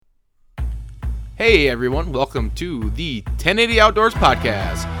Hey everyone, welcome to the 1080 Outdoors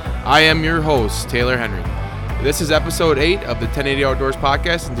Podcast. I am your host, Taylor Henry. This is episode 8 of the 1080 Outdoors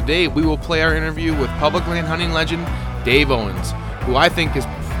Podcast, and today we will play our interview with public land hunting legend Dave Owens, who I think has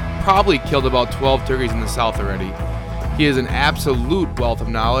probably killed about 12 turkeys in the South already. He is an absolute wealth of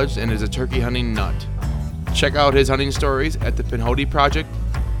knowledge and is a turkey hunting nut. Check out his hunting stories at the Pinhoti Project.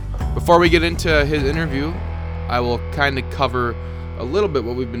 Before we get into his interview, I will kind of cover a little bit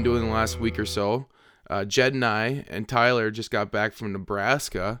what we've been doing the last week or so. Jed and I and Tyler just got back from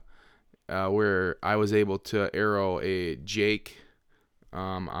Nebraska, where I was able to arrow a Jake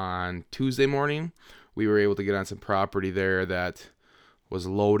on Tuesday morning. We were able to get on some property there that was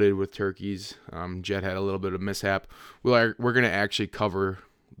loaded with turkeys. Jed had a little bit of mishap. We're going to actually cover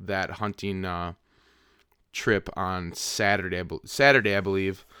that hunting trip on Saturday, I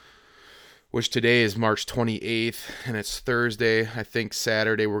believe, which today is March 28th, and it's Thursday. I think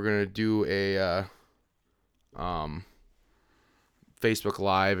Saturday we're going to do a Facebook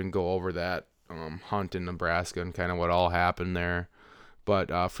Live and go over that hunt in Nebraska and kind of what all happened there.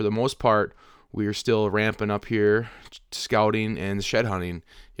 But for the most part, we are still ramping up here, scouting and shed hunting.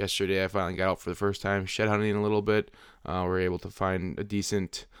 Yesterday I finally got out for the first time shed hunting a little bit. We were able to find a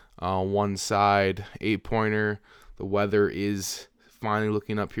decent one side 8-pointer. The weather is finally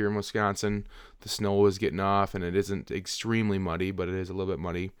looking up here in Wisconsin. The snow is getting off, and it isn't extremely muddy, but it is a little bit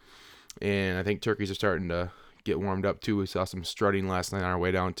muddy. And I think turkeys are starting to get warmed up too. We saw some strutting last night on our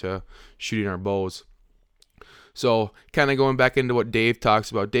way down to shooting our bows. So kind of going back into what Dave talks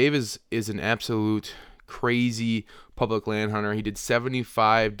about. Dave is an absolute crazy public land hunter. He did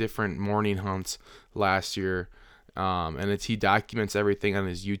 75 different morning hunts last year. And he documents everything on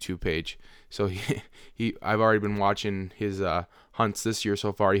his YouTube page. So I've already been watching his hunts this year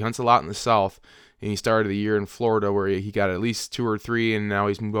so far. He hunts a lot in the South, and he started the year in Florida where he got at least 2 or 3, and now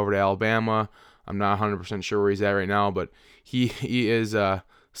he's moved over to Alabama. I'm not 100% sure where he's at right now, but he is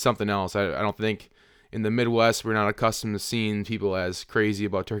something else. I don't think in the Midwest we're not accustomed to seeing people as crazy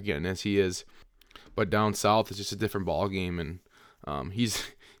about turkey hunting as he is, but down south it's just a different ball game, and he's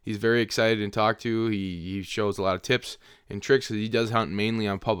very excited to talk to. He shows a lot of tips and tricks because he does hunt mainly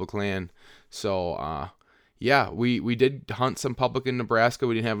on public land. So we did hunt some public in Nebraska.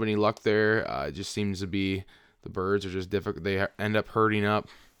 We didn't have any luck there. It just seems to be the birds are just difficult. They end up herding up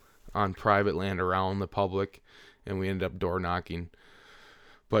on private land around the public, and we ended up door knocking.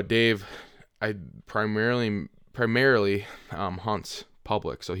 But Dave, I primarily hunts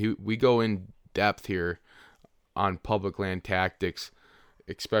public, so we go in depth here on public land tactics,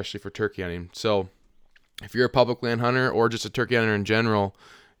 especially for turkey hunting. So if you're a public land hunter or just a turkey hunter in general,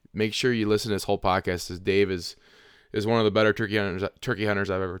 make sure you listen to this whole podcast, as Dave is one of the better turkey hunters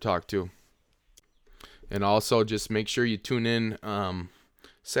I've ever talked to. And also just make sure you tune in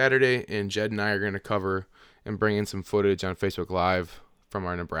Saturday, and Jed and I are going to cover and bring in some footage on Facebook Live from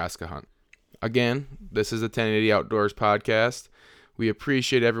our Nebraska hunt. Again, this is the 1080 Outdoors Podcast. We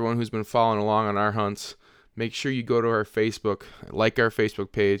appreciate everyone who's been following along on our hunts. Make sure you go to our Facebook, like our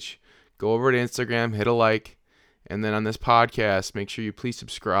Facebook page, go over to Instagram, hit a like, and then on this podcast, make sure you please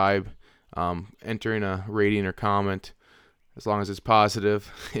subscribe, enter in a rating or comment, as long as it's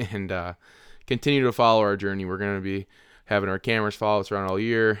positive, and continue to follow our journey. We're going to be having our cameras follow us around all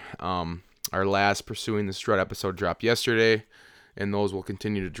year. Our last Pursuing the Strut episode dropped yesterday, and those will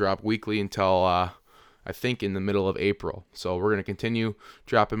continue to drop weekly until I think in the middle of April. So we're going to continue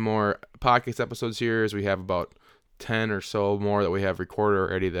dropping more podcast episodes here, as we have about 10 or so more that we have recorded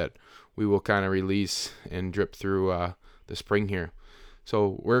already that we will kind of release and drip through the spring here.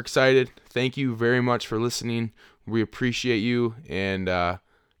 So we're excited. Thank you very much for listening. We appreciate you, and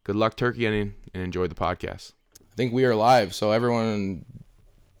good luck turkey hunting, and enjoy the podcast. I think we are live. So everyone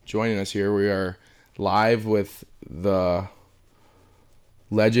joining us here, we are live with the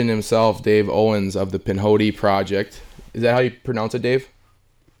legend himself, Dave Owens of the Pinhoti Project. Is that how you pronounce it, Dave?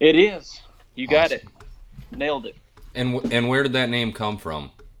 It is. You got it. Nailed it. And where did that name come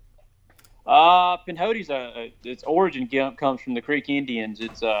from? Pinhoti's its origin comes from the Creek Indians.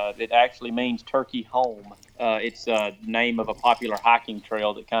 It actually means turkey home. It's a name of a popular hiking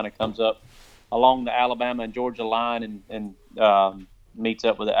trail that kind of comes up along the Alabama and Georgia line and meets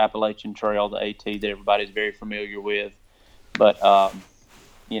up with the Appalachian Trail, the AT, that everybody's very familiar with. But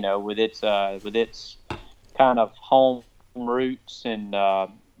with its kind of home roots and a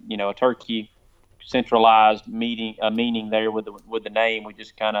turkey centralized meaning there with the name, we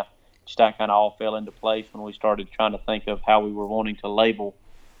just kind of all fell into place when we started trying to think of how we were wanting to label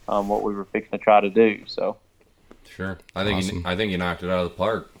what we were fixing to try to do. So sure, I think you knocked it out of the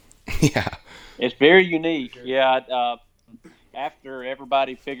park. Yeah, it's very unique. Yeah, after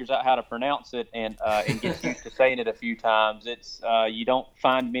everybody figures out how to pronounce it and gets used to saying it a few times, it's you don't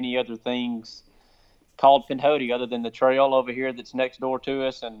find many other things called Pinhoti other than the trail over here that's next door to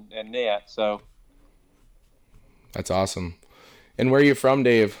us and that. So That's awesome. And where are you from,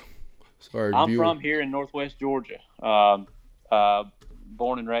 Dave? I'm from here in Northwest Georgia.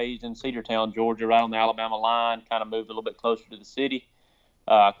 Born and raised in Cedartown, Georgia, right on the Alabama line. Kind of moved a little bit closer to the city.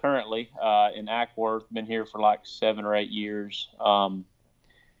 Currently in Ackworth, been here for like 7 or 8 years, and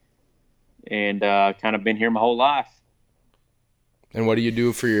kind of been here my whole life. And what do you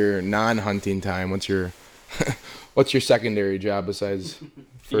do for your non-hunting time? What's your what's your secondary job besides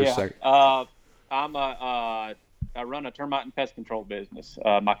first? I run a termite and pest control business.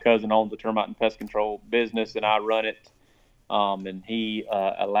 My cousin owns a termite and pest control business, and I run it. And he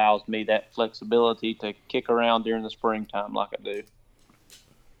allows me that flexibility to kick around during the springtime like I do.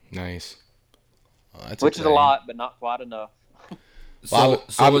 Nice. Which is a lot, but not quite enough. So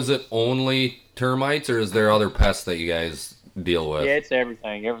is it only termites, or is there other pests that you guys deal with? Yeah, it's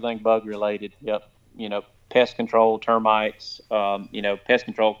everything bug related. Yep. Pest control, termites, pest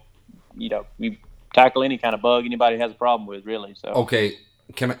control, we tackle any kind of bug anybody has a problem with, really. So okay,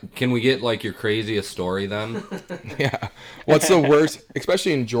 can we get like your craziest story then? Yeah. What's the worst,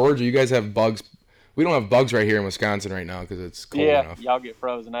 especially in Georgia? You guys have bugs. We don't have bugs right here in Wisconsin right now because it's cold enough. Yeah, y'all get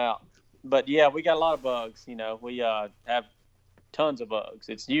frozen out. But yeah, we got a lot of bugs. We have tons of bugs.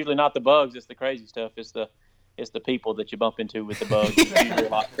 It's usually not the bugs; it's the crazy stuff. It's the people that you bump into with the bugs. It's usually a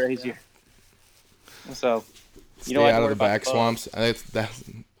lot crazier. So Stay out of the back swamps. That's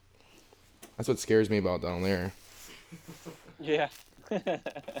what scares me about down there. Yeah.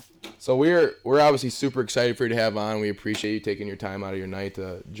 So we're obviously super excited for you to have on. We appreciate you taking your time out of your night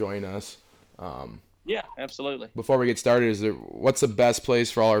to join us. Yeah, absolutely. Before we get started, what's the best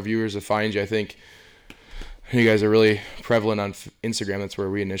place for all our viewers to find you? I think you guys are really prevalent on Instagram. That's where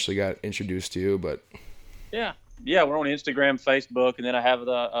we initially got introduced to you. But yeah, we're on Instagram, Facebook, and then I have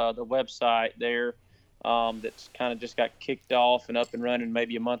the website there. That's kind of just got kicked off and up and running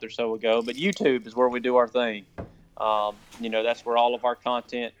maybe a month or so ago. But YouTube is where we do our thing. That's where all of our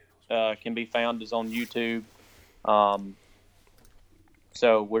content can be found, is on YouTube.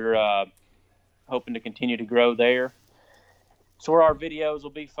 So we're hoping to continue to grow there. So where our videos will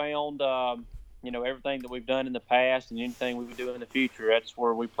be found, everything that we've done in the past and anything we would do in the future, that's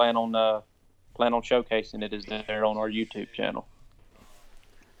where we plan on showcasing it, is there on our YouTube channel.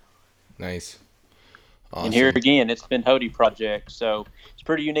 Nice. Awesome. And here again, it's Pinhoti Project, so it's a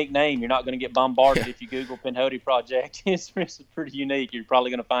pretty unique name. You're not going to get bombarded if you Google Pinhoti Project. It's pretty unique. You're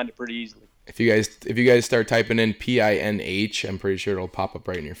probably going to find it pretty easily. If you guys start typing in PINH, I'm pretty sure it'll pop up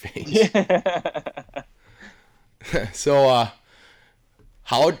right in your face. So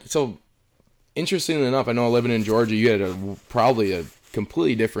interestingly enough, I know living in Georgia, you had probably a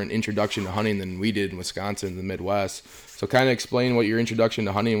completely different introduction to hunting than we did in Wisconsin and the Midwest. So kind of explain what your introduction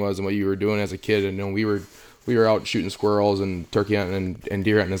to hunting was and what you were doing as a kid. And we were out shooting squirrels and turkey hunting and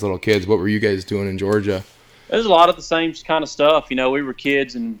deer hunting as little kids. What were you guys doing in Georgia? There's a lot of the same kind of stuff. We were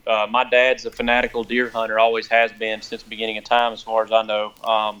kids, and my dad's a fanatical deer hunter, always has been since the beginning of time, as far as I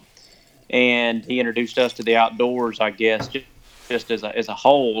know. And he introduced us to the outdoors, I guess, just as a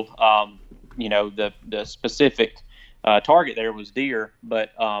whole. The specific target there was deer,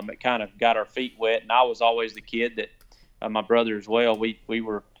 but it kind of got our feet wet. And I was always the kid that my brother as well. We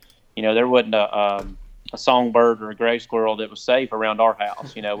were, there wasn't a songbird or a gray squirrel that was safe around our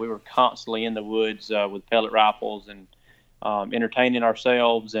house. We were constantly in the woods with pellet rifles and entertaining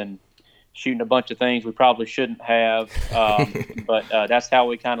ourselves and shooting a bunch of things we probably shouldn't have. But that's how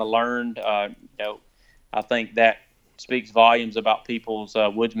we kind of learned. I think that speaks volumes about people's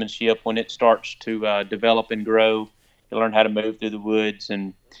woodsmanship when it starts to develop and grow. You learn how to move through the woods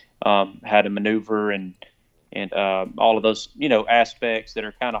and how to maneuver and all of those, aspects that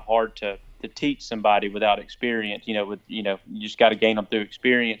are kind of hard to teach somebody without experience. You just got to gain them through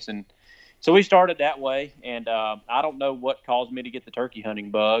experience. And so we started that way. And I don't know what caused me to get the turkey hunting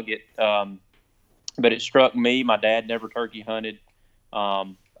bug. But it struck me. My dad never turkey hunted.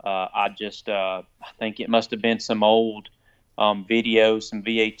 I think it must have been some old videos, some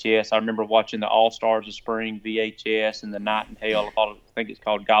VHS. I remember watching the All Stars of Spring VHS and the Nightingale. I think it's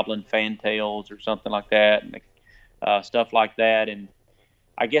called Goblin Fantails or something like that, and stuff like that. And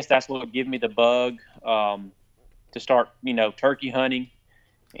I guess that's what gave me the bug to start, turkey hunting.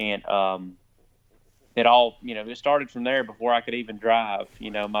 And it all, it started from there before I could even drive.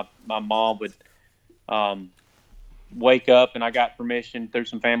 My mom would wake up, and I got permission through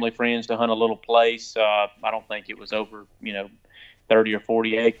some family friends to hunt a little place. I don't think it was over, 30 or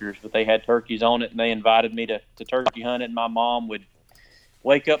 40 acres, but they had turkeys on it, and they invited me to turkey hunt it. And my mom would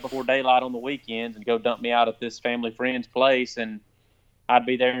wake up before daylight on the weekends and go dump me out at this family friend's place, and I'd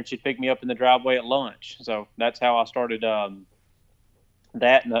be there, and she'd pick me up in the driveway at lunch. So that's how I started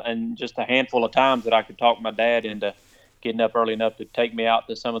that, and just a handful of times that I could talk my dad into getting up early enough to take me out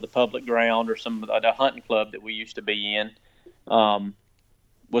to some of the public ground or some of the hunting club that we used to be in.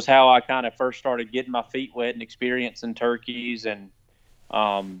 Was how I kind of first started getting my feet wet and experiencing turkeys, and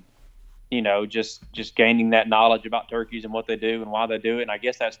just gaining that knowledge about turkeys and what they do and why they do it. And I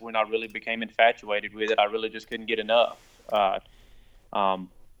guess that's when I really became infatuated with it. I really just couldn't get enough.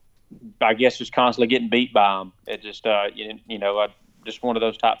 I guess just constantly getting beat by them. It just, I'm just one of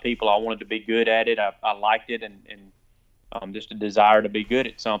those type people. I wanted to be good at it. I liked it, and just a desire to be good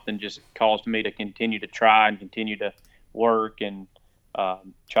at something just caused me to continue to try and continue to work and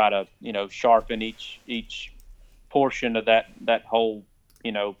try to, sharpen each portion of that whole,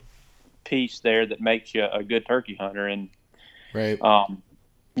 piece there that makes you a good turkey hunter. And right,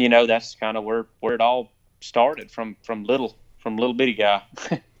 that's kind of where it all started from little bitty guy.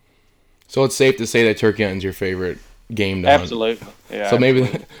 So it's safe to say that turkey hunting is your favorite game to hunt. Absolutely. Yeah. So maybe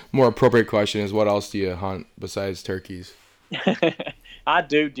the more appropriate question is, what else do you hunt besides turkeys? I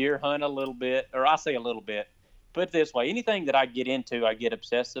do deer hunt a little bit, or I say a little bit. Put it this way: anything that I get into, I get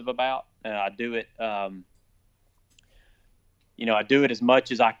obsessive about. I do it. I do it as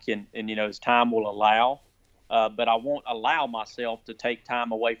much as I can, and as time will allow. But I won't allow myself to take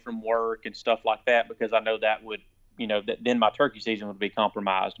time away from work and stuff like that, because I know that would, then my turkey season would be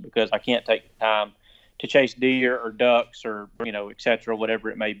compromised, because I can't take time to chase deer or ducks or, et cetera, whatever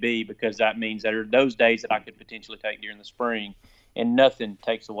it may be, because that means there are those days that I could potentially take during the spring, and nothing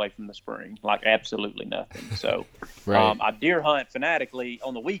takes away from the spring, like absolutely nothing. So right. I deer hunt fanatically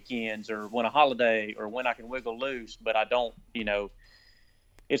on the weekends or when a holiday or when I can wiggle loose, but I don't,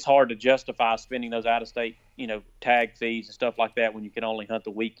 it's hard to justify spending those out-of-state, tag fees and stuff like that when you can only hunt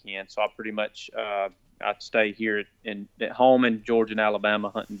the weekend. So I pretty much I stay here at home in Georgia and Alabama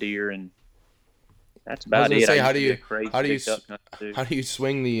hunting deer, and that's about it. Say, how do you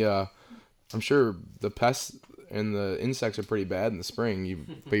swing the? I'm sure the pests and the insects are pretty bad in the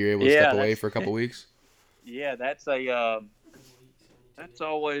spring. But you're able to step away for a couple weeks. Yeah, that's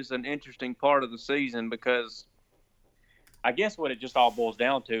always an interesting part of the season, because I guess what it just all boils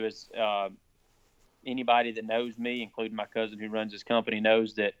down to is anybody that knows me, including my cousin who runs his company,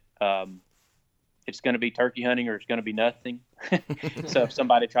 knows that it's going to be turkey hunting or it's going to be nothing. So if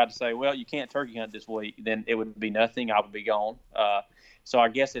somebody tried to say, well, you can't turkey hunt this week, then it would be nothing. I would be gone. So I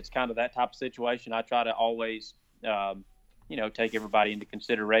guess it's kind of that type of situation. I try to always, take everybody into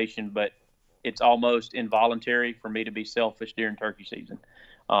consideration, but it's almost involuntary for me to be selfish during turkey season.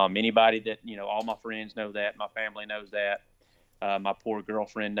 Anybody that, all my friends know that, my family knows that, my poor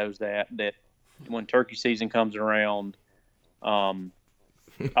girlfriend knows that when turkey season comes around, all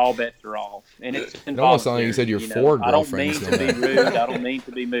bets are off. And it's it almost sounded like you said your four girlfriends. I don't mean to be rude. I don't mean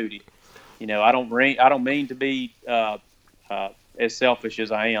to be moody. I don't mean to be as selfish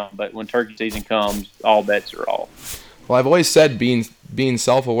as I am. But when turkey season comes, all bets are off. Well, I've always said being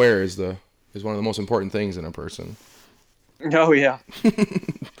self-aware is one of the most important things in a person. Oh yeah.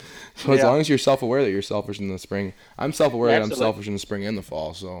 So as long as you're self-aware that you're selfish in the spring, I'm self-aware that I'm selfish in the spring and the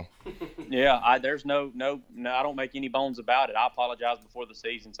fall. So. Yeah, there's no, I don't make any bones about it. I apologize before the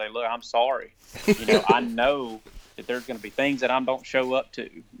season. Say, look, I'm sorry. I know that there's going to be things that I don't show up to.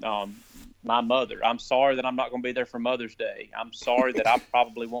 My mother, I'm sorry that I'm not going to be there for Mother's Day. I'm sorry that I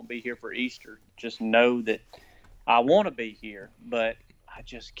probably won't be here for Easter. Just know that I want to be here, but I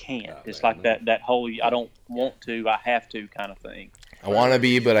just can't. It's like that whole I don't want to, I have to kind of thing. I want to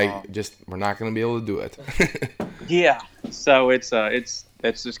be, but we're not going to be able to do it. Yeah. So it's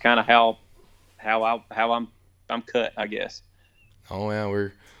just kind of how I'm cut, I guess. Oh yeah,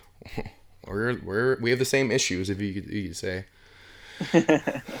 we have the same issues, if you could say.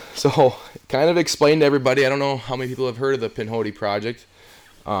 So kind of explain to everybody. I don't know how many people have heard of the Pinhoti Project.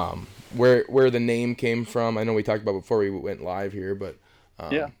 Where the name came from. I know we talked about before we went live here, but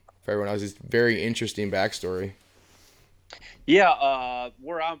for everyone else, it's very interesting backstory. Yeah,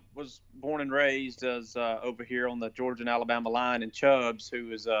 where I was born and raised is over here on the Georgia and Alabama line, and Chubbs,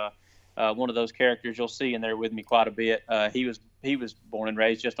 who is one of those characters you'll see in there with me quite a bit. He was born and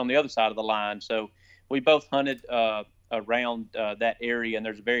raised just on the other side of the line, so we both hunted around that area, and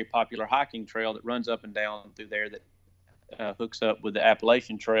there's a very popular hiking trail that runs up and down through there that hooks up with the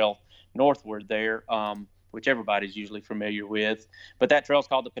Appalachian Trail northward there, which everybody's usually familiar with. But that trail is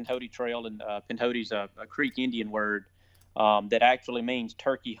called the Pinhoti Trail, and Pinhoti's a Creek Indian word that actually means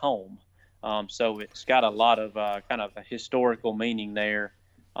turkey home. So it's got a lot of kind of a historical meaning there.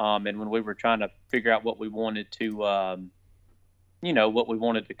 And when we were trying to figure out what we wanted to, what we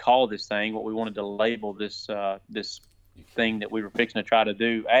wanted to call this thing, what we wanted to label this this thing that we were fixing to try to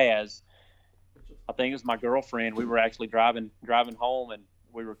do as, I think it was my girlfriend. We were actually driving home, and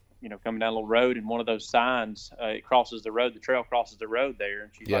we were coming down a little road, and one of those signs it crosses the road. The trail crosses the road there,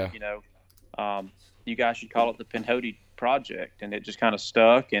 and she's like, you guys should call it the Pinhoti Project, and it just kind of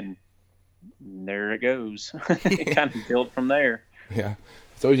stuck, and there it goes. It kind of built from there. Yeah,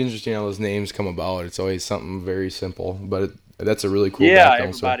 it's always interesting how those names come about. It's always something very simple, but that's a really cool. Yeah,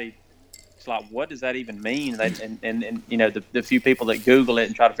 everybody. It's like, what does that even mean? And the few people that Google it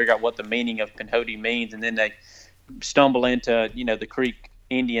and try to figure out what the meaning of Pinhoti means, and then they stumble into the Creek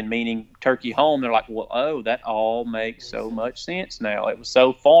Indian meaning turkey home. They're like, well, oh, that all makes so much sense now. It was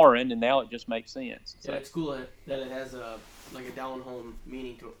so foreign, and now it just makes sense. Yeah, it's cool that it has a down home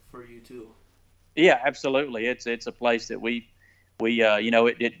meaning for you too. Yeah, absolutely. It's a place that we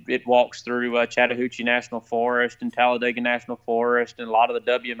it walks through Chattahoochee National Forest and Talladega National Forest, and a lot of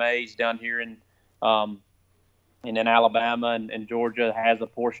the WMAs down here in Alabama and Georgia has a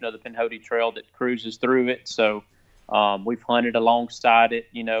portion of the Pinhoti Trail that cruises through it. So we've hunted alongside it,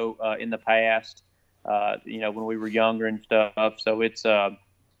 in the past, when we were younger and stuff. So it's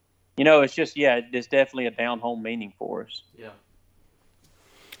it's just it's definitely a down home meaning for us. Yeah.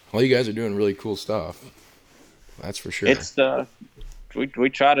 Well, you guys are doing really cool stuff. That's for sure. It's we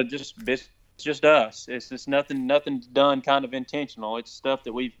try to it's just us. It's just nothing's done kind of intentional. It's stuff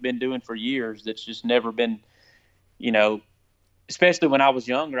that we've been doing for years that's just never been, especially when I was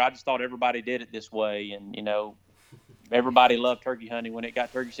younger, I just thought everybody did it this way, and everybody loved turkey hunting. When it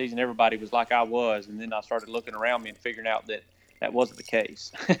got turkey season, everybody was like I was, and then I started looking around me and figuring out that wasn't the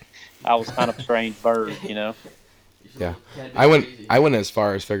case. I was kind of a strange bird, Yeah, I went as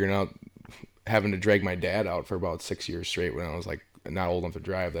far as figuring out having to drag my dad out for about 6 years straight when I was like not old enough to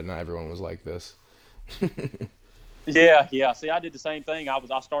drive. That not everyone was like this. Yeah. See, I did the same thing.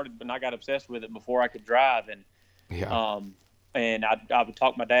 I started and I got obsessed with it before I could drive, and and I would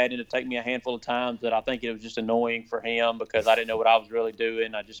talk my dad into taking me a handful of times that I think it was just annoying for him because I didn't know what I was really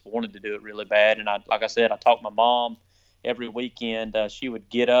doing. I just wanted to do it really bad, and like I said, I talked my mom every weekend. She would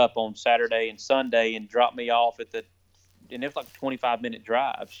get up on Saturday and Sunday and drop me off and it was like a 25-minute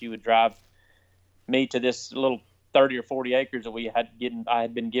drive. She would drive me to this little 30 or 40 acres that I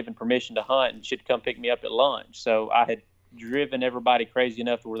had been given permission to hunt, and she'd come pick me up at lunch. So I had driven everybody crazy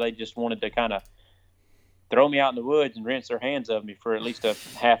enough to where they just wanted to kind of throw me out in the woods and rinse their hands of me for at least a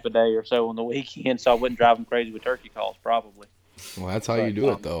half a day or so on the weekend, so I wouldn't drive them crazy with turkey calls probably. Well, that's how you do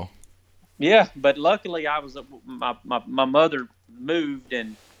it, though. Yeah, but luckily my mother moved,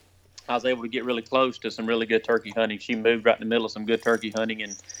 and I was able to get really close to some really good turkey hunting. She moved right in the middle of some good turkey hunting,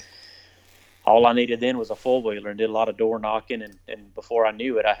 and all I needed then was a four-wheeler, and did a lot of door knocking, and before I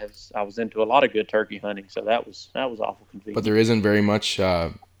knew it, I was into a lot of good turkey hunting. So that was awful convenient. But there isn't very much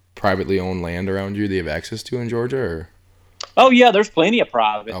privately owned land around you that you have access to in Georgia, or? Oh yeah, there's plenty of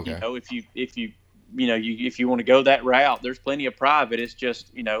private. Okay. If you want to go that route, there's plenty of private. It's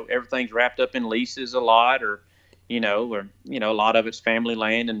just everything's wrapped up in leases a lot, or a lot of it's family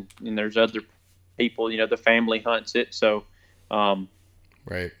land, and there's other people. The family hunts it, so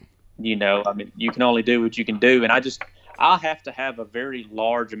right. You can only do what you can do, and I have to have a very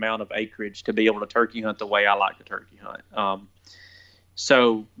large amount of acreage to be able to turkey hunt the way I like to turkey hunt.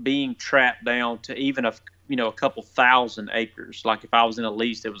 So being trapped down to even a couple thousand acres, like if I was in a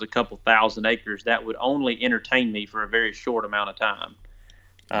lease that was a couple thousand acres, that would only entertain me for a very short amount of time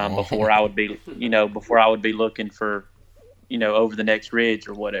before I would be looking for over the next ridge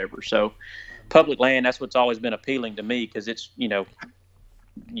or whatever. So public land, that's what's always been appealing to me, because it's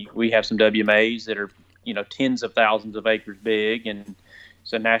we have some WMAs that are tens of thousands of acres big, and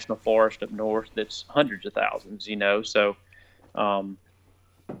it's a national forest up north that's hundreds of thousands. So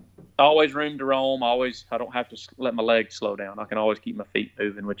always room to roam. I don't have to let my legs slow down. I can always keep my feet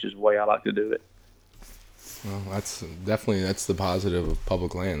moving, which is the way I like to do it. Well, that's the positive of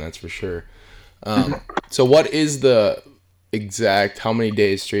public land, that's for sure. So what is the exact, how many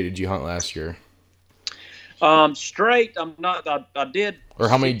days straight did you hunt last year? Straight, I'm not. I did. Or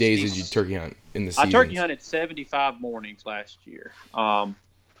how many days did you turkey hunt in the season? I turkey hunted 75 mornings last year. So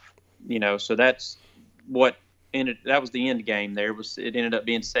that's what ended. That was the end game. It ended up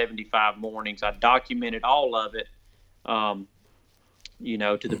being 75 mornings. I documented all of it. To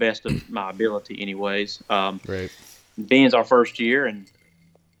the best of my ability, anyways. Right. Being our first year, and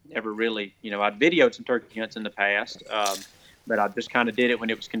never really, I'd videoed some turkey hunts in the past, but I just kind of did it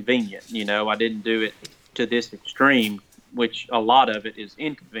when it was convenient. I didn't do it to this extreme, which a lot of it is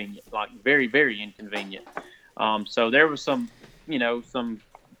inconvenient, like very, very inconvenient. So there was some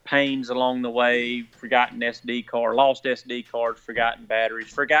pains along the way, forgotten SD card, lost SD cards, forgotten batteries,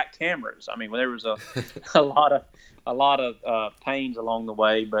 forgot cameras. I mean, there was a lot of pains along the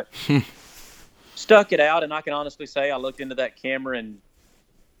way, but stuck it out. And I can honestly say I looked into that camera and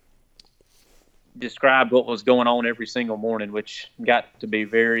described what was going on every single morning, which got to be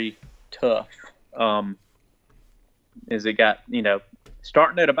very tough. As it got,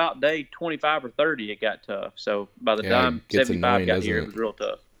 starting at about day 25 or 30, it got tough. So by the time 75 got here, it was real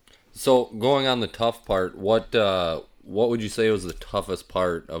tough. So going on the tough part, what would you say was the toughest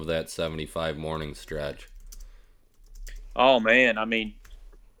part of that 75 morning stretch? Oh man, I mean,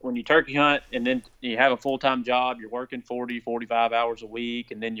 when you turkey hunt and then you have a full-time job, you're working 40, 45 hours a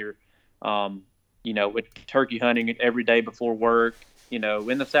week, and then you're, with turkey hunting every day before work. In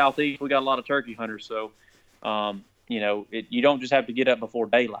the Southeast, we got a lot of turkey hunters, so you don't just have to get up before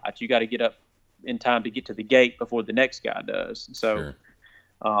daylight. You got to get up in time to get to the gate before the next guy does. So. Sure.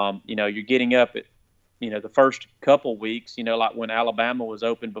 You're getting up at, the first couple weeks, like when Alabama was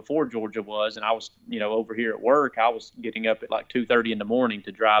open before Georgia was, and I was, over here at work, I was getting up at like 2:30 in the morning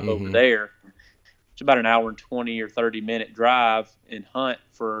to drive over there. It's about an hour and 20 or 30-minute drive and hunt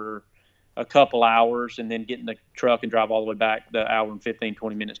for a couple hours, and then get in the truck and drive all the way back the hour and 15,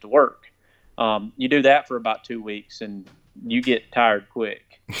 20 minutes to work. You do that for about 2 weeks, and you get tired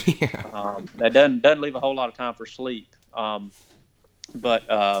quick. That doesn't leave a whole lot of time for sleep. But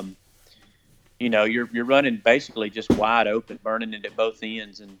you're running basically just wide open, burning it at both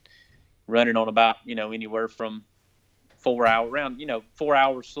ends, and running on about anywhere from 4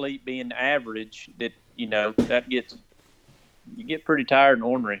 hours sleep being average. That you get pretty tired and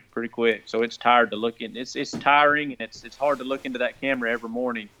ornery pretty quick. So it's tired to look in. It's tiring, and it's hard to look into that camera every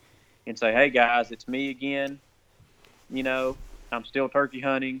morning and say, "Hey guys, it's me again. I'm still turkey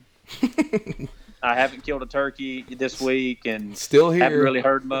hunting." I haven't killed a turkey this week, and still here. Haven't really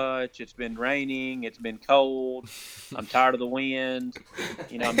heard much. It's been raining. It's been cold. I'm tired of the wind.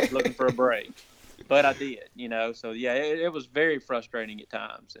 I'm just looking for a break. But I did. So yeah, it was very frustrating at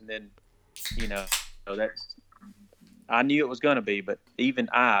times. And then, I knew it was going to be, but even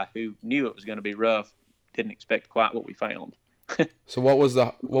I, who knew it was going to be rough, didn't expect quite what we found. So what was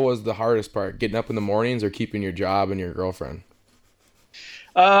the hardest part? Getting up in the mornings or keeping your job and your girlfriend?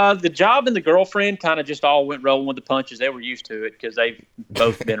 The job and the girlfriend kind of just all went rolling with the punches. They were used to it because they've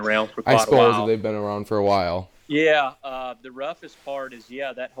both been around for quite a while. I suppose they've been around for a while. Yeah. The roughest part is,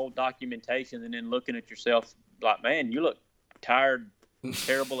 that whole documentation, and then looking at yourself like, man, you look tired,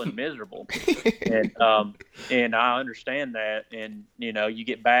 terrible, and miserable. And I understand that. And, you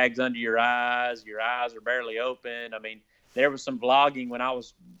get bags under your eyes are barely open. I mean, there was some vlogging when I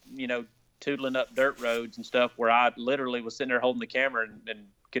was, tootling up dirt roads and stuff where I literally was sitting there holding the camera and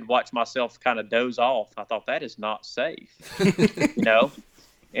could watch myself kind of doze off. I thought, that is not safe,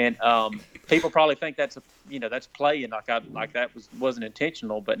 and people probably think that's that's playing like that wasn't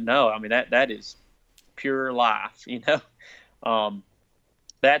intentional, but no, I mean that is pure life,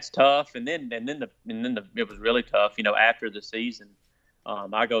 that's tough. And then it was really tough, after the season.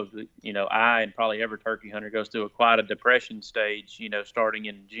 I and probably every turkey hunter goes through quite a depression stage, starting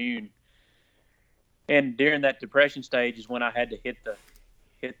in June. And during that depression stage is when I had to hit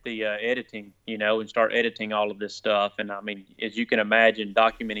the editing, and start editing all of this stuff. And I mean, as you can imagine,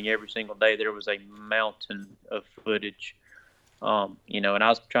 documenting every single day, there was a mountain of footage, and I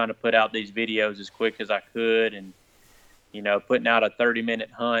was trying to put out these videos as quick as I could. And, putting out a 30-minute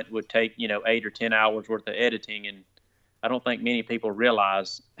hunt would take, 8 or 10 hours worth of editing. And I don't think many people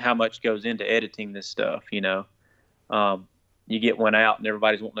realize how much goes into editing this stuff, You get one out and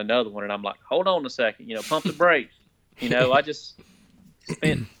everybody's wanting another one, and I'm like, hold on a second, pump the brakes. I just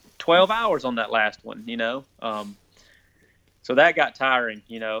spent 12 hours on that last one, so that got tiring,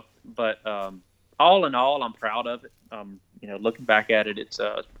 but all in all, I'm proud of it. Looking back at it, it's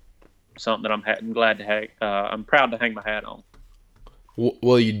something that I'm glad to I'm proud to hang my hat on.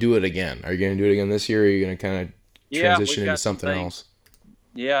 Will you do it again? Are you going to do it again this year, or are you going to kind of transition into something else?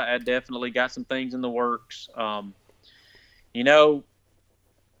 Yeah, I definitely got some things in the works.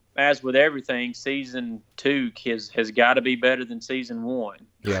 As with everything, season 2 has got to be better than season 1.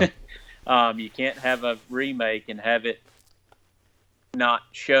 Yeah. You can't have a remake and have it not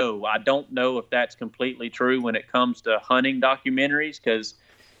show. I don't know if that's completely true when it comes to hunting documentaries, because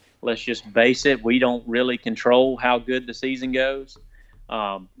let's just base it, we don't really control how good the season goes.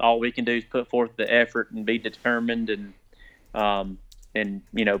 All we can do is put forth the effort and be determined and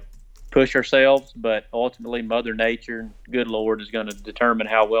push ourselves, but ultimately Mother Nature, good Lord, is going to determine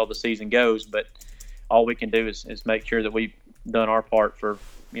how well the season goes. But all we can do is make sure that we've done our part for,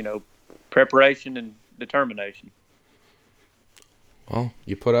 preparation and determination. Well,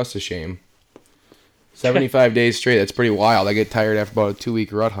 you put us to shame. 75 days straight, that's pretty wild. I get tired after about a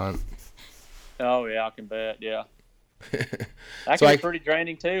 2-week rut hunt. Oh, yeah, I can bet, yeah. That So can be pretty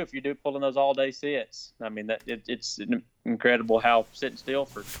draining, too, if you do pulling those all-day sits. I mean, it's incredible how sitting still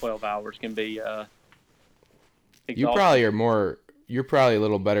for 12 hours can be exhausting. You're probably a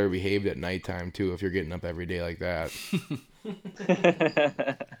little better behaved at nighttime, too, if you're getting up every day like that.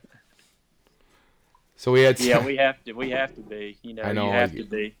 So we had... Yeah, we have to be. I know, you have to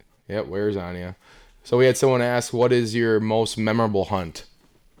be. Yep, wears on you. So we had someone ask, what is your most memorable hunt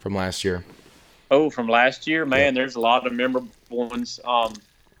from last year? Oh, from last year? Man, There's a lot of memorable ones.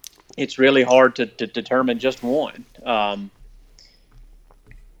 It's really hard to determine just one.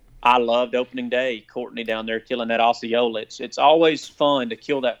 I loved opening day, Courtney down there killing that Osceola. It's always fun to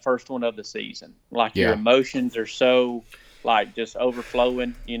kill that first one of the season. Like your emotions are so like just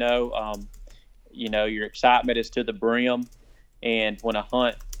overflowing, your excitement is to the brim. And when a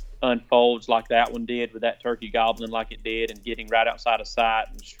hunt unfolds like that one did with that turkey gobbling like it did and getting right outside of sight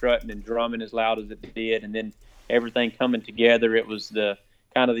and strutting and drumming as loud as it did, and then everything coming together, it was the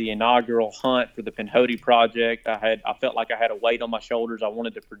kind of the inaugural hunt for the Pinhoti project. I felt like I had a weight on my shoulders. I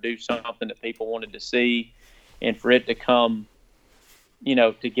wanted to produce something that people wanted to see, and for it to come,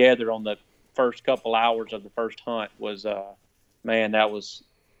 together on the first couple hours of the first hunt was, man, that was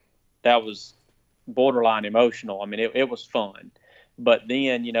borderline emotional. I mean, it was fun. But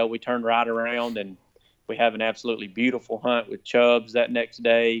then, we turned right around and we have an absolutely beautiful hunt with Chubbs that next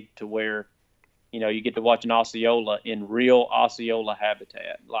day, to where, you get to watch an Osceola in real Osceola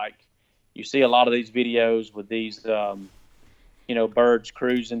habitat. Like, you see a lot of these videos with these, birds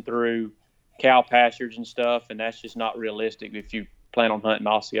cruising through cow pastures and stuff, and that's just not realistic if you plan on hunting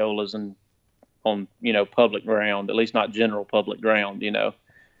Osceolas and on, public ground, at least not general public ground,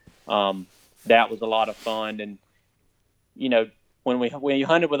 That was a lot of fun. And, when you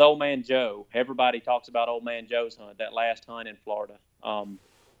hunted with Old Man Joe, everybody talks about Old Man Joe's hunt, that last hunt in Florida.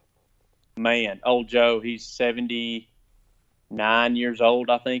 Man, old Joe, he's 79 years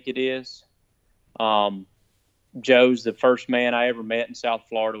old, I think it is. Joe's the first man I ever met in South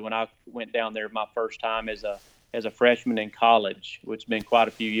Florida when I went down there my first time as a freshman in college, which has been quite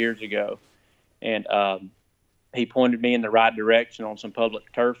a few years ago. And he pointed me in the right direction on some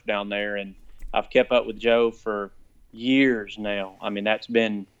public turf down there, and I've kept up with Joe for years now. I mean, that's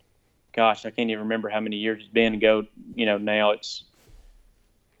been, gosh, I can't even remember how many years it's been ago. Now it's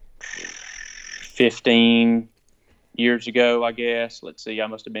 15 years ago, I guess. Let's see, I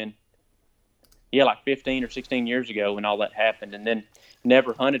must have been, like 15 or 16 years ago when all that happened, and then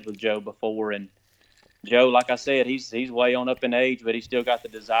never hunted with Joe before. And Joe, like I said, he's way on up in age, but he's still got the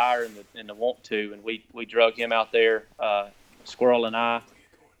desire and the want to. And we drug him out there, Squirrel and I,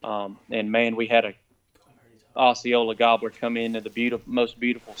 and man, we had a Osceola gobbler come into the most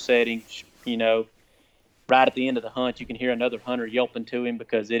beautiful setting. Right at the end of the hunt, you can hear another hunter yelping to him,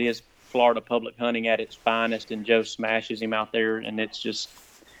 because it is Florida public hunting at its finest, and Joe smashes him out there, and it's just,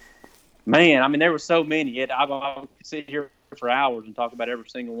 man, I mean, there were so many. I could sit here for hours and talk about every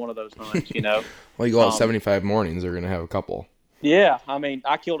single one of those hunts. Well, you go out 75 mornings, they're gonna have a couple. Yeah, I mean,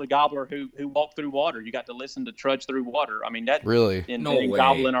 I killed a gobbler who walked through water. You got to listen to Trudge Through Water. I mean, that really no way.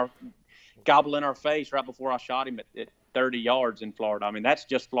 Gobble in our face right before I shot him at 30 yards in Florida. I mean, that's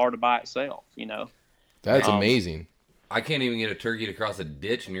just Florida by itself, That's amazing. I can't even get a turkey to cross a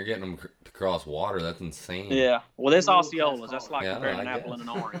ditch, and you're getting them to cross water. That's insane. Yeah. Well, this Osceolas, that's like comparing an apple and an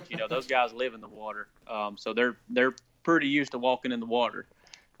orange. Those guys live in the water, so they're pretty used to walking in the water.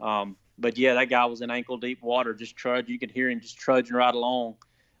 But yeah, that guy was in ankle deep water, just trudge. You could hear him just trudging right along.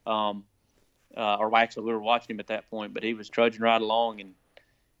 Or actually, we were watching him at that point, but he was trudging right along,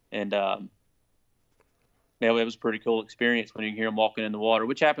 and it was a pretty cool experience when you can hear him walking in the water,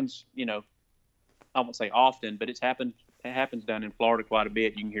 which happens, I won't say often, but it happens down in Florida quite a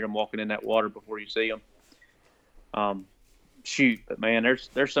bit. You can hear them walking in that water before you see them. But man,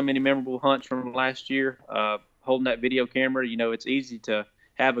 there's so many memorable hunts from last year. Holding that video camera, it's easy to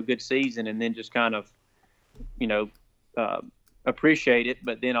have a good season and then just kind of, appreciate it,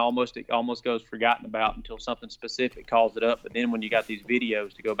 but then it almost goes forgotten about until something specific calls it up. But then when you got these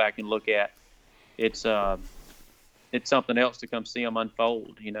videos to go back and look at, it's something else to come see them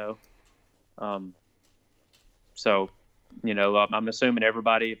unfold. So, I'm assuming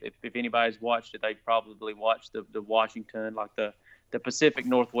everybody, if anybody's watched it, they probably watched the Washington, like the Pacific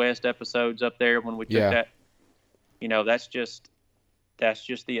Northwest episodes up there when we took that. That's just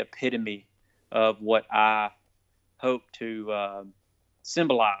the epitome of what I hope to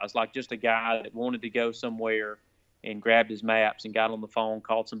symbolized, like just a guy that wanted to go somewhere and grabbed his maps and got on the phone,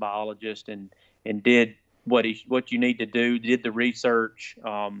 called some biologists, and did what you need to do, did the research,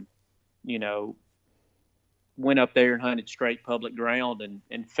 you know, went up there and hunted straight public ground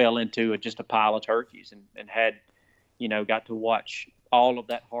and fell into just a pile of turkeys and had, you know, got to watch all of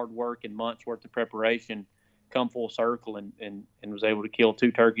that hard work and months worth of preparation come full circle and was able to kill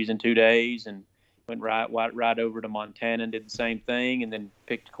 2 turkeys in 2 days and went right over to Montana and did the same thing, and then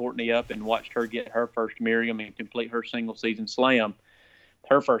picked Courtney up and watched her get her first Miriam and complete her single season slam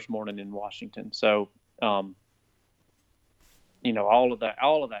her first morning in Washington. So, you know, all of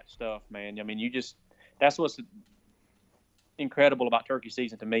that stuff, man. I mean, that's what's incredible about turkey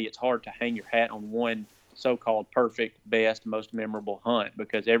season to me. It's hard to hang your hat on one so-called perfect, best, most memorable hunt,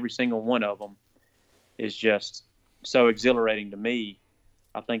 because every single one of them is just so exhilarating to me.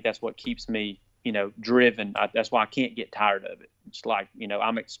 I think that's what keeps me, you know, driven. That's why I can't get tired of it. It's like, you know,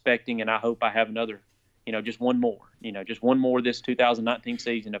 I'm expecting, and I hope I have another, you know, just one more this 2019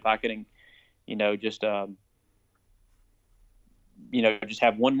 season. If I could, you know, just have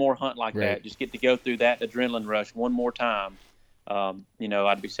one more hunt like Right. that, just get to go through that adrenaline rush one more time, you know,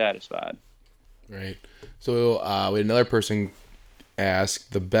 I'd be satisfied. Right. So we had another person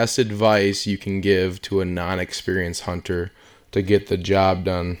ask the best advice you can give to a non-experienced hunter to get the job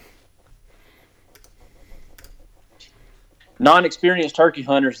done. Non-experienced turkey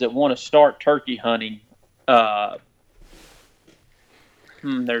hunters that want to start turkey hunting,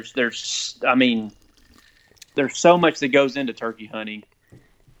 there's so much that goes into turkey hunting.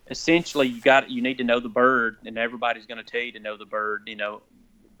 Essentially, you need to know the bird, and everybody's going to tell you to know the bird, you know,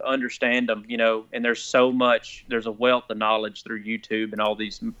 understand them, you know, and there's a wealth of knowledge through YouTube and all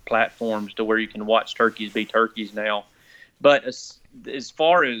these platforms to where you can watch turkeys be turkeys now. But as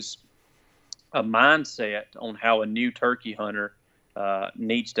far as a mindset on how a new turkey hunter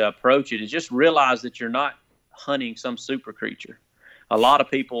needs to approach it, is just realize that you're not hunting some super creature. A lot of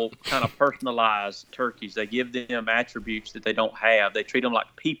people kind of personalize turkeys. They give them attributes that they don't have. They treat them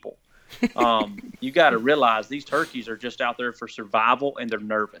like people. You got to realize these turkeys are just out there for survival, and they're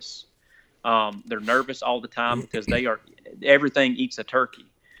nervous. They're nervous all the time because everything eats a turkey.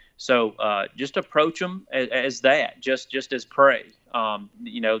 So just approach them as that, just as prey.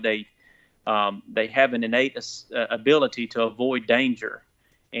 You know, they have an innate ability to avoid danger,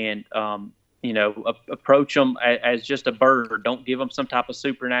 and you know, approach them as just a bird. Don't give them some type of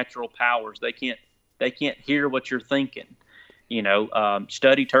supernatural powers. They can't hear what you're thinking. You know,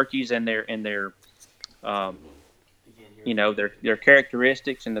 study turkeys and their you know, their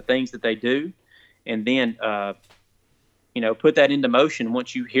characteristics and the things that they do, and then you know, put that into motion.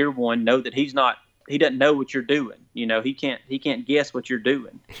 Once you hear one, know that he doesn't know what you're doing. You know, he can't guess what you're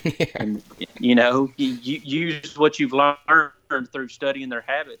doing. And, you know, you use what you've learned through studying their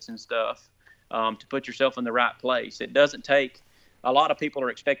habits and stuff to put yourself in the right place. It doesn't take. A lot of people are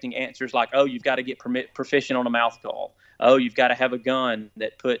expecting answers like, oh, you've got to get proficient on a mouth call. Oh, you've got to have a gun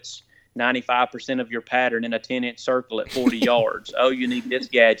that puts 95% of your pattern in a 10-inch circle at 40 yards. Oh, you need this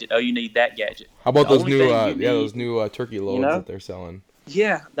gadget. Oh, you need that gadget. How about those new turkey loads, you know, that they're selling?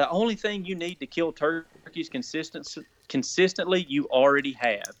 Yeah, the only thing you need to kill turkeys consistently, you already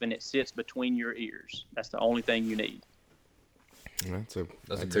have, and it sits between your ears. That's the only thing you need. That's a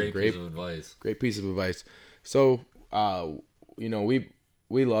great piece of advice. Great piece of advice. So, you know, we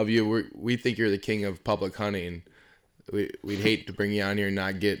love you. We think you're the king of public hunting. We'd hate to bring you on here and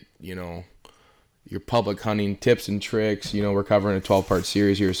not get, you know, your public hunting tips and tricks. You know, we're covering a 12-part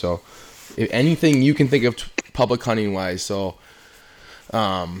series here, so if anything you can think of public hunting wise. So,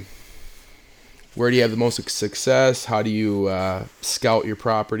 where do you have the most success? How do you scout your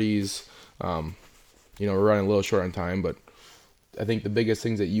properties? You know, we're running a little short on time, but I think the biggest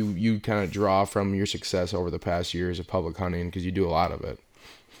things that you kind of draw from your success over the past years of public hunting, because you do a lot of it.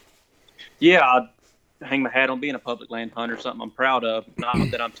 Yeah, I hang my hat on being a public land hunter, something I'm proud of.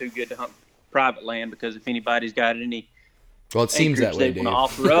 Not that I'm too good to hunt private land, because if anybody's got any it seems that way, they want to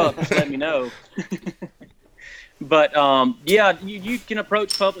offer up, just let me know. But yeah, you can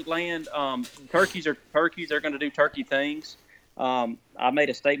approach public land. Turkeys are going to do turkey things. I made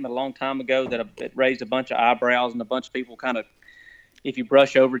a statement a long time ago that it raised a bunch of eyebrows, and a bunch of people kind of, if you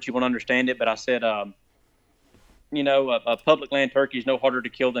brush over it, you won't understand it. But I said, you know, a public land turkey is no harder to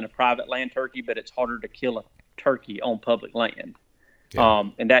kill than a private land turkey, but it's harder to kill a turkey on public land. Yeah.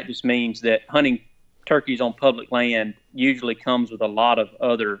 And that just means that hunting turkeys on public land usually comes with a lot of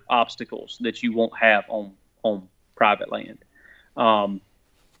other obstacles that you won't have on private land.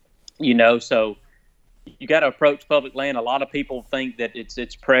 You know, so you got to approach public land. A lot of people think that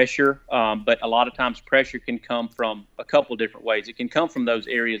it's pressure, but a lot of times pressure can come from a couple different ways. It can come from those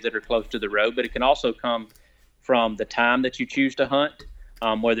areas that are close to the road, but it can also come from the time that you choose to hunt.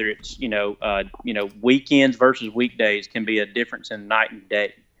 Whether it's weekends versus weekdays can be a difference in night and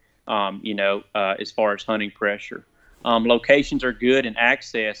day. As far as hunting pressure, locations are good and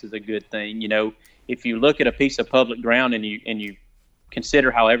access is a good thing. If you look at a piece of public ground and you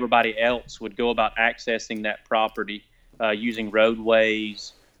consider how everybody else would go about accessing that property, using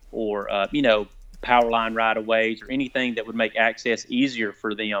roadways or power line right of ways or anything that would make access easier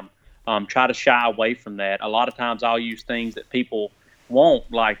for them. Try to shy away from that. A lot of times I'll use things that people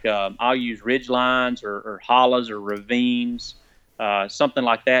won't, like I'll use ridge lines or hollows or ravines, something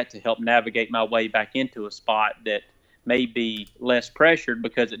like that, to help navigate my way back into a spot that may be less pressured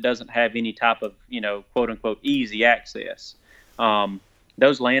because it doesn't have any type of quote unquote easy access.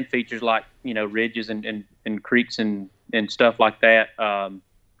 Those land features like ridges and creeks and stuff like that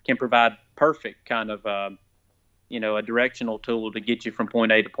can provide perfect kind of a directional tool to get you from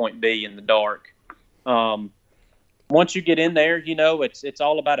point A to point B in the dark. Once you get in there, it's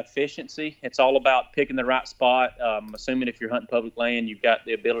all about efficiency. It's all about picking the right spot. Assuming if you're hunting public land, you've got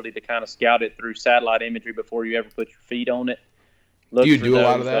the ability to kind of scout it through satellite imagery before you ever put your feet on it. Do you do a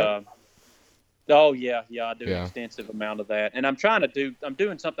lot of that? Oh yeah, I do an extensive amount of that, and I'm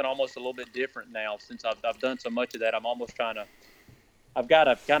doing something almost a little bit different now since I've done so much of that. I'm almost trying to. I've got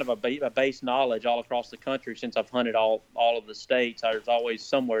a kind of a base knowledge all across the country since I've hunted all of the states. There's always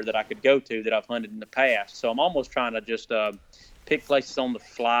somewhere that I could go to that I've hunted in the past. So I'm almost trying to just pick places on the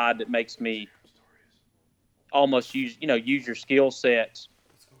fly that makes me almost use your skill sets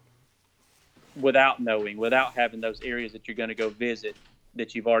without having those areas that you're going to go visit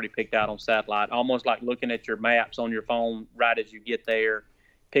that you've already picked out on satellite. Almost like looking at your maps on your phone right as you get there,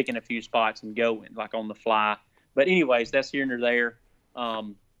 picking a few spots and going like on the fly. But anyways, that's here and there.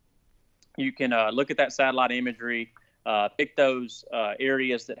 You can look at that satellite imagery, pick those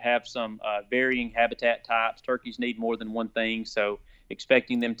areas that have some varying habitat types. Turkeys need more than one thing, so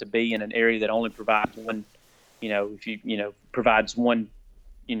expecting them to be in an area that only provides one, if you provides one,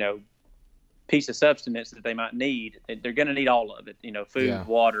 piece of substance that they might need, they're going to need all of it. Food,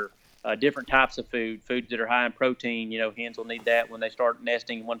 water, different types of foods that are high in protein. Hens will need that when they start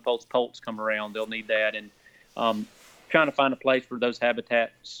nesting. When poults come around, they'll need that, and trying to find a place where those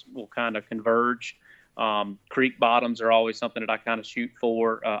habitats will kind of converge. Creek bottoms are always something that I kind of shoot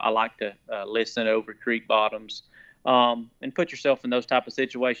for. I like to listen over creek bottoms and put yourself in those type of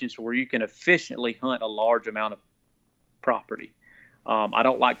situations where you can efficiently hunt a large amount of property. I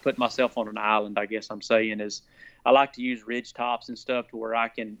don't like putting myself on an island, I guess I'm saying, is I like to use ridge tops and stuff to where I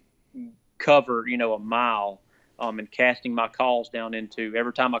can cover, a mile, and casting my calls down into,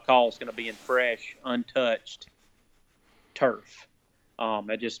 every time I call is going to be in fresh, untouched turf.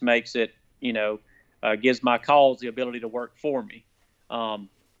 It just makes it, gives my calls the ability to work for me.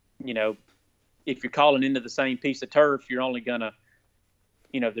 If you're calling into the same piece of turf, you're only going to,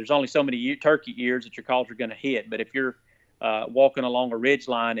 there's only so many turkey ears that your calls are going to hit. But if you're walking along a ridge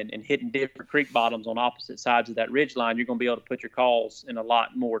line and hitting different creek bottoms on opposite sides of that ridge line, you're going to be able to put your calls in a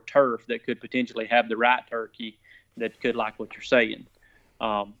lot more turf that could potentially have the right turkey that could like what you're saying.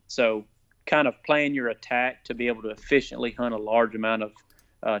 So kind of plan your attack to be able to efficiently hunt a large amount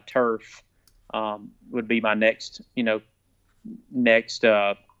of turf would be my next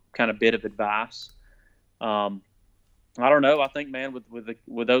kind of bit of advice. I don't know. I think, man,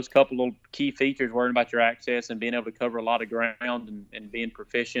 with those couple little key features, worrying about your access and being able to cover a lot of ground and being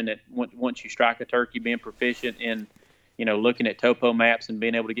proficient at once you strike a turkey, being proficient in, looking at topo maps and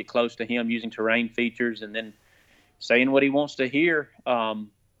being able to get close to him using terrain features and then saying what he wants to hear,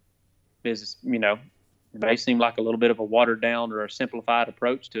 is, it may seem like a little bit of a watered down or a simplified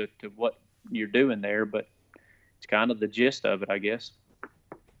approach to what you're doing there, but it's kind of the gist of it, I guess.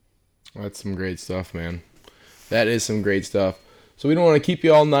 That's some great stuff, man. That is some great stuff. So we don't want to keep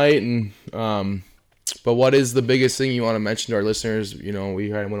you all night, and but what is the biggest thing you want to mention to our listeners? We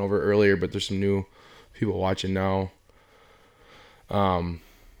kind of went over earlier, but there's some new people watching now.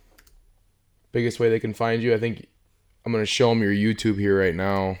 Biggest way they can find you, I think I'm going to show them your YouTube here right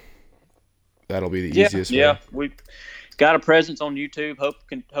now. That'll be the easiest way. Yeah, we've got a presence on YouTube.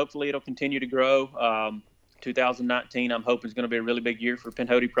 Hopefully it'll continue to grow. 2019, I'm hoping is going to be a really big year for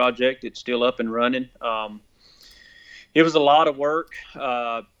Pinhoti Project. It's still up and running. It was a lot of work,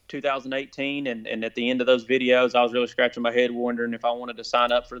 2018, and at the end of those videos, I was really scratching my head wondering if I wanted to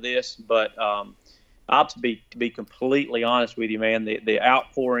sign up for this. But I'll to be completely honest with you, man, the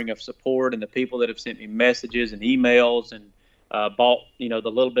outpouring of support and the people that have sent me messages and emails and bought, the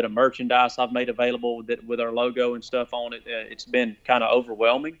little bit of merchandise I've made available with our logo and stuff on it. It's been kind of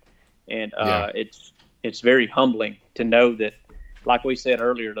overwhelming, and Yeah. it's very humbling to know that, like we said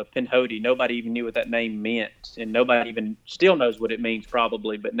earlier, the Pinhoti, nobody even knew what that name meant, and nobody even still knows what it means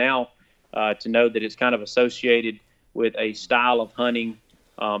probably. But now to know that it's kind of associated with a style of hunting,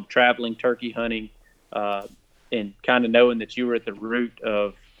 traveling turkey hunting, and kind of knowing that you were at the root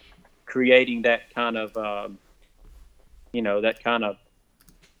of creating that kind of, that kind of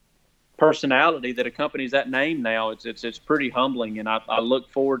personality that accompanies that name now, it's pretty humbling, and I look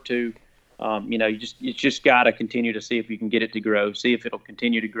forward to, you just got to continue to see if you can get it to grow, see if it'll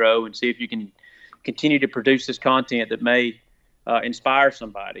continue to grow, and see if you can continue to produce this content that may inspire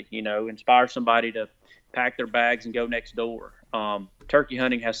somebody, inspire somebody to pack their bags and go next door. Turkey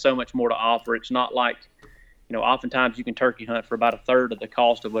hunting has so much more to offer. It's not like, oftentimes you can turkey hunt for about a third of the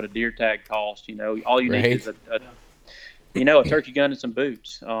cost of what a deer tag costs. All you need is a turkey gun and some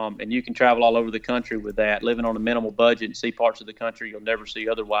boots, and you can travel all over the country with that, living on a minimal budget, and see parts of the country you'll never see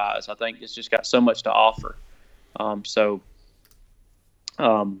otherwise. I think it's just got so much to offer.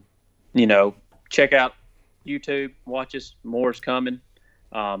 Check out YouTube, watch us. More is coming.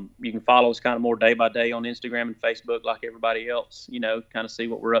 You can follow us kind of more day by day on Instagram and Facebook like everybody else, kind of see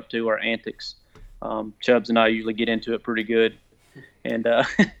what we're up to, our antics. Chubbs and I usually get into it pretty good, and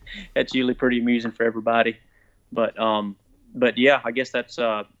that's usually pretty amusing for everybody. But yeah, I guess that's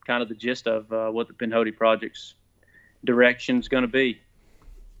kind of the gist of what the Pinhoti Project's direction is going to be.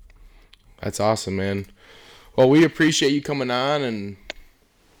 That's awesome, man. Well, we appreciate you coming on,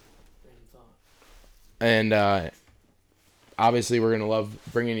 and obviously we're gonna love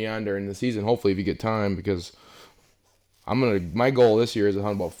bringing you on during the season. Hopefully, if you get time, because my goal this year is to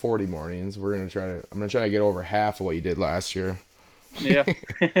hunt about 40 mornings. I'm gonna try to get over half of what you did last year. Yeah.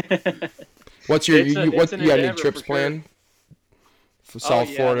 What's your you got any trips sure. planned for South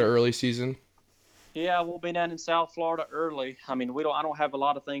Florida early season? Yeah, we'll be down in South Florida early. I mean, I don't have a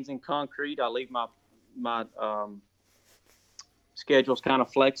lot of things in concrete. I leave my schedule's kind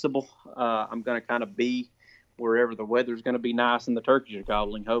of flexible. I'm going to kind of be wherever the weather's going to be nice and the turkeys are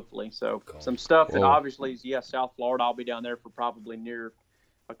gobbling, hopefully. So some stuff that obviously is, South Florida. I'll be down there for probably near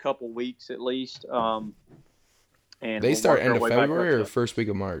a couple weeks at least. And they start end of February or first week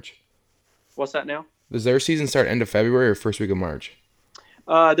of March? What's that now? Does their season start end of February or first week of March?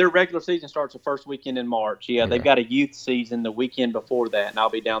 Their regular season starts the first weekend in March. Yeah, okay. They've got a youth season the weekend before that, and I'll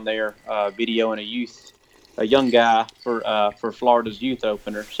be down there videoing a young guy for Florida's youth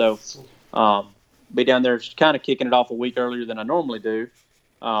opener. So be down there kind of kicking it off a week earlier than I normally do.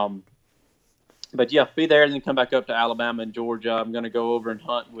 But yeah, be there and then come back up to Alabama and Georgia. I'm going to go over and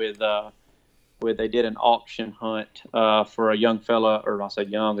hunt with they did an auction hunt for a young fella, or I say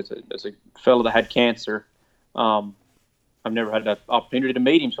young, it's a fella that had cancer. I've never had the opportunity to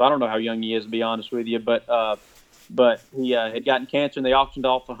meet him, so I don't know how young he is, to be honest with you. But he had gotten cancer, and they auctioned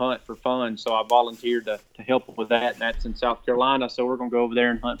off a hunt for fun. So I volunteered to help with that, and that's in South Carolina. So we're going to go over there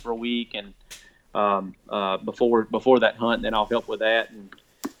and hunt for a week, and before that hunt, then I'll help with that. And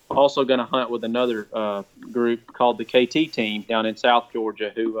also going to hunt with another group called the KT Team down in South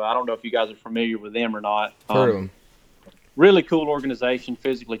Georgia, who I don't know if you guys are familiar with them or not. Heard of them. Really cool organization,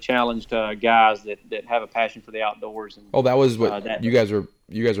 physically challenged guys that have a passion for the outdoors. And, that was what you guys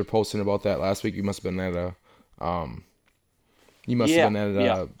were posting about that last week. You must have been at a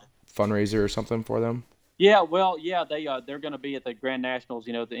fundraiser or something for them. Yeah, well, yeah, they're going to be at the Grand Nationals,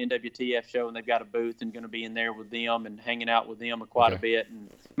 the NWTF show, and they've got a booth and going to be in there with them and hanging out with them quite a bit. And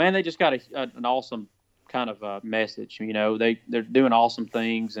man, they just got an awesome kind of message. They're doing awesome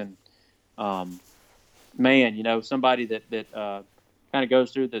things, and man, somebody that kind of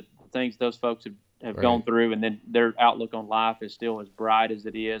goes through the things those folks have gone through, and then their outlook on life is still as bright as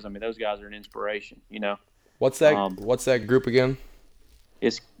it is. I mean, those guys are an inspiration. What's that? What's that group again?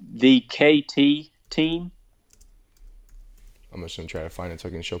 It's the KT Team. I'm just gonna try to find it so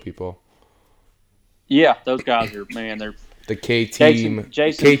I can show people. Yeah, those guys are, man. They're the K Team.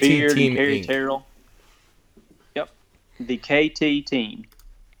 Jason KT Beard Team and Harry Inc. Terrell. Yep, the KT Team.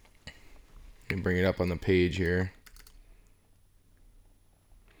 Let me bring it up on the page here.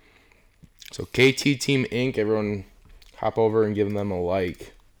 So KT Team Inc. Everyone, hop over and give them a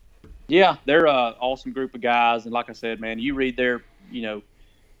like. Yeah, they're an awesome group of guys, and like I said, man, you read their,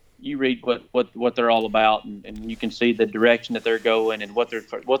 you read what they're all about, and you can see the direction that they're going and what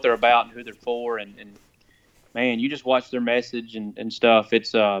they're about and who they're for, and man, you just watch their message and stuff.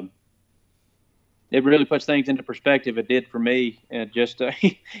 It's it really puts things into perspective. It did for me, and just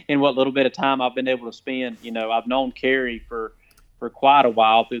in what little bit of time I've been able to spend. I've known Kerry for for quite a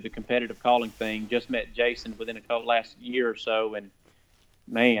while through the competitive calling thing. Just met Jason within a last year or so, and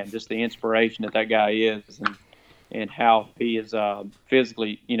man, just the inspiration that guy is, and how he is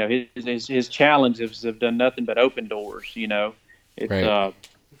physically. You know, his challenges have done nothing but open doors. You know, it's Right. I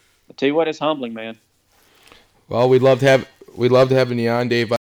tell you what, it's humbling, man. Well, we'd love to have you on, Dave.